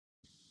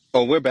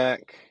Oh, we're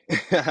back.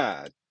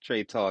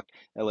 Trade Talk,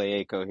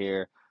 LAAco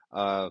here.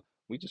 Uh,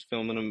 we just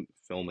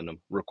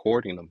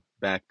recording them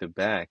back to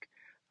back.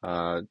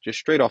 Just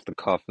straight off the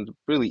cuff. It's a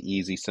really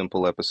easy,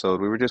 simple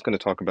episode. We were just going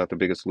to talk about the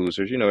biggest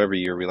losers. You know, every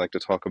year we like to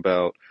talk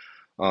about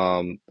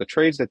the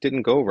trades that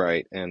didn't go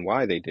right and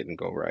why they didn't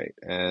go right.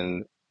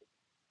 And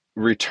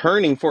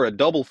returning for a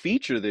double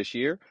feature this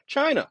year,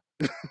 China.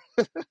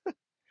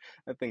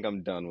 I think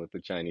I'm done with the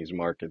Chinese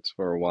markets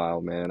for a while,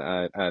 man.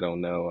 I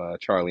don't know.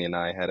 Charlie and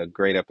I had a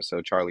great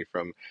episode. Charlie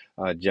from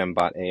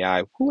Gembot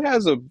AI, who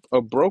has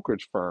a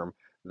brokerage firm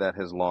that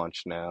has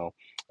launched now,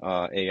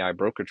 AI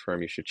brokerage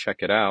firm. You should check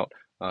it out.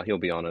 He'll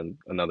be on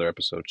another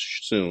episode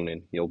soon,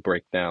 and he'll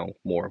break down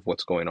more of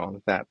what's going on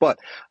with that. But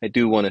I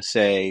do want to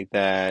say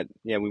that,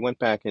 yeah, we went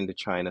back into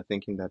China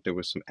thinking that there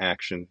was some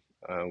action,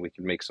 we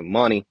could make some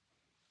money.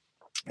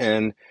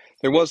 And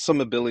there was some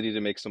ability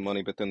to make some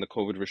money, but then the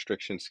COVID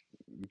restrictions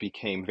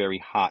became very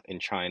hot in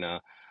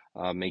China,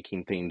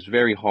 making things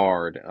very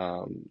hard.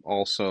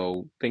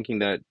 Also, thinking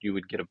that you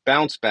would get a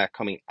bounce back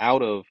coming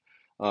out of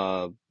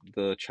uh,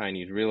 the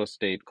Chinese real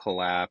estate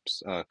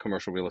collapse,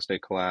 commercial real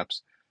estate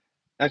collapse.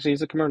 Actually,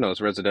 it's a commercial, no,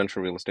 it's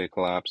residential real estate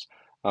collapse.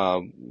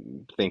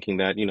 Thinking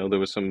that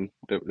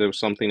there was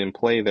something in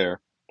play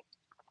there.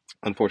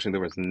 Unfortunately,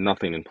 there was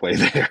nothing in play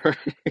there.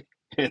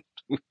 And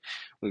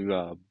we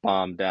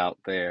bombed out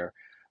there.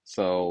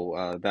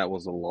 So that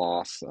was a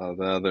loss.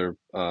 The other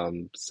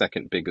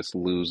second biggest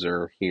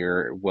loser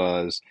here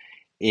was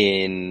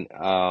in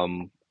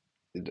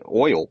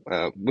oil,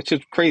 which is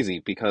crazy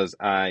because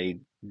I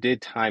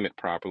did time it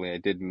properly. I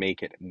did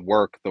make it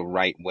work the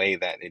right way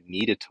that it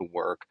needed to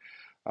work.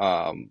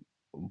 Um,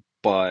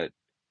 but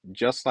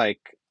just like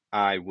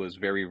I was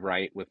very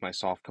right with my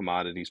soft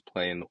commodities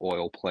play and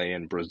oil play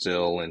in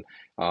Brazil and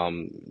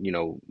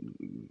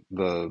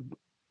the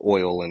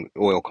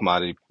oil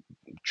commodity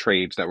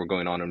trades that were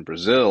going on in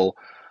Brazil.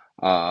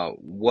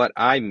 What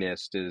I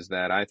missed is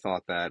that I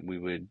thought that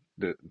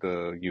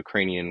the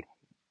Ukrainian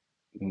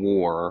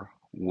war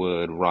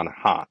would run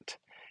hot,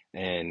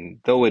 and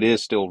though it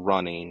is still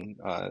running,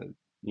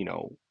 you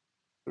know,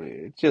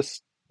 it's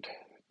just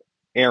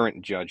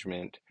errant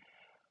judgment.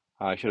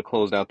 I should have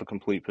closed out the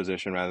complete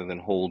position rather than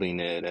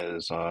holding it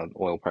as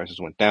oil prices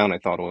went down. I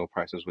thought oil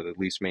prices would at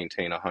least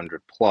maintain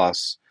 100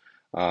 plus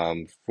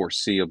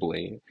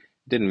foreseeably.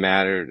 Didn't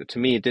matter to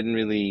me. It didn't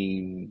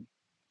really,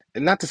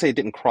 not to say it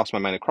didn't cross my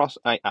mind.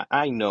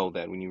 I know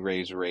that when you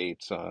raise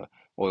rates,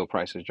 oil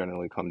prices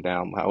generally come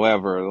down.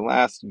 However, the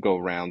last go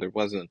round, there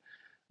wasn't,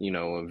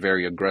 a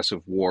very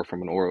aggressive war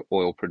from an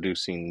oil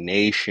producing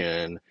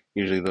nation.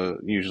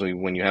 Usually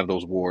when you have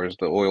those wars,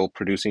 the oil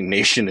producing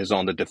nation is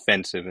on the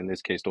defensive. In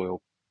this case, the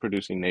oil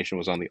producing nation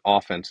was on the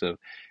offensive,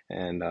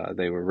 and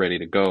they were ready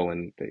to go,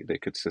 and they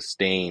could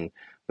sustain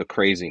the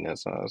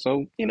craziness.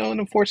 And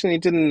unfortunately,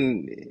 it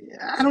didn't.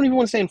 I don't even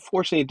want to say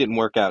unfortunately it didn't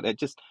work out.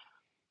 It's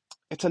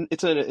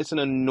an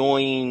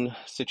annoying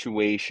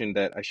situation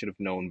that I should have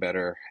known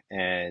better,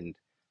 and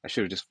I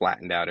should have just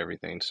flattened out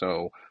everything.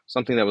 So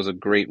something that was a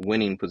great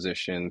winning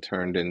position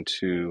turned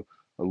into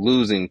a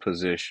losing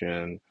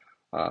position.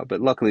 But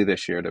luckily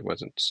this year there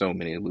wasn't so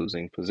many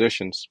losing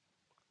positions.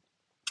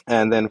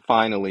 And then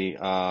finally,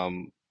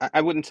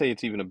 I wouldn't say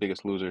it's even a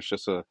biggest loser. It's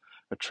just a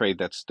trade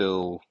that's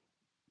still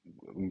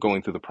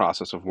going through the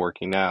process of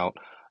working out.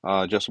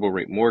 Adjustable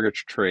rate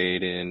mortgage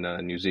trade in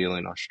New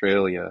Zealand,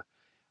 Australia.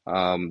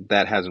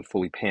 That hasn't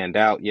fully panned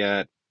out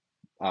yet.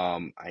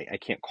 I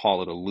can't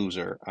call it a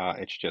loser.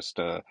 It's just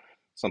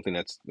something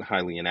that's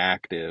highly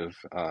inactive,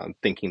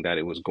 thinking that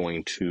it was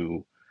going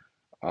to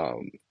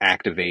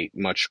activate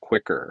much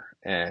quicker,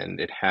 and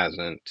it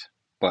hasn't.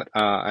 But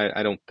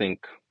I don't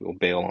think we'll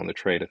bail on the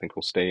trade. I think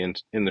we'll stay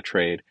in the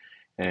trade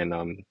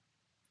and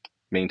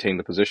maintain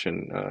the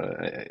position.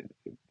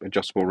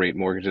 Adjustable rate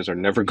mortgages are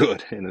never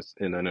good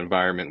in an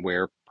environment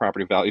where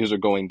property values are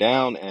going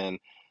down and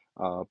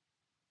uh,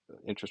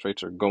 interest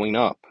rates are going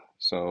up.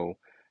 So,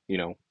 you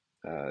know,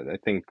 I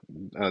think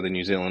the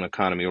New Zealand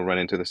economy will run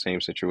into the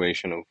same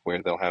situation of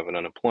where they'll have an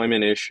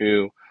unemployment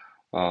issue.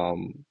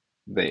 Um,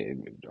 they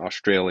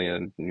Australia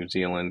and New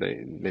Zealand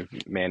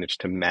they've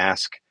managed to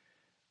mask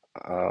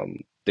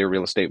their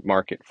real estate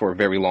market for a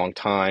very long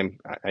time.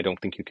 I don't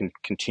think you can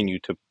continue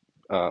to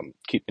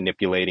keep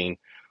manipulating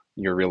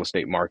your real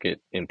estate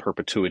market in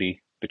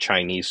perpetuity. The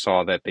Chinese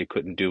saw that they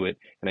couldn't do it,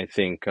 and I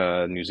think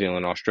New Zealand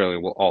and Australia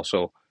will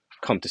also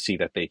come to see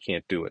that they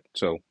can't do it.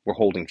 So we're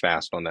holding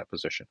fast on that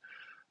position.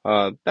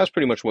 That's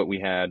pretty much what we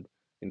had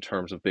in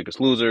terms of biggest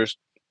losers.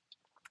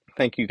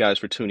 Thank you guys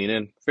for tuning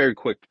in. Very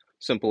quick,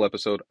 simple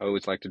episode. I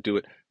always like to do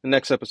it. The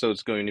next episode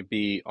is going to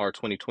be our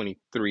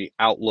 2023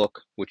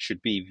 outlook, which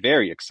should be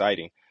very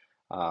exciting.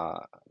 Uh,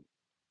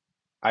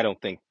 I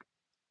don't think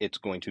it's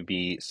going to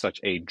be such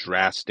a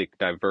drastic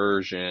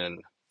diversion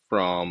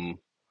from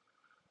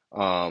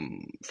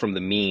from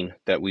the mean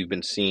that we've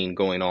been seeing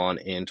going on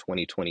in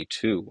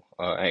 2022.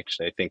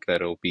 Actually, I think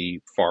that it'll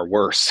be far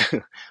worse.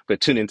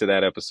 But tune into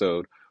that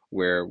episode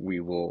where we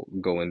will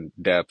go in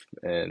depth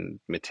and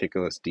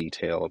meticulous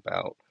detail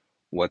about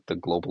what the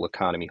global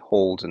economy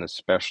holds and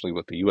especially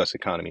what the US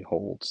economy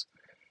holds.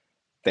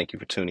 Thank you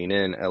for tuning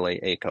in. LA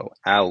Echo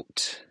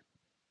out.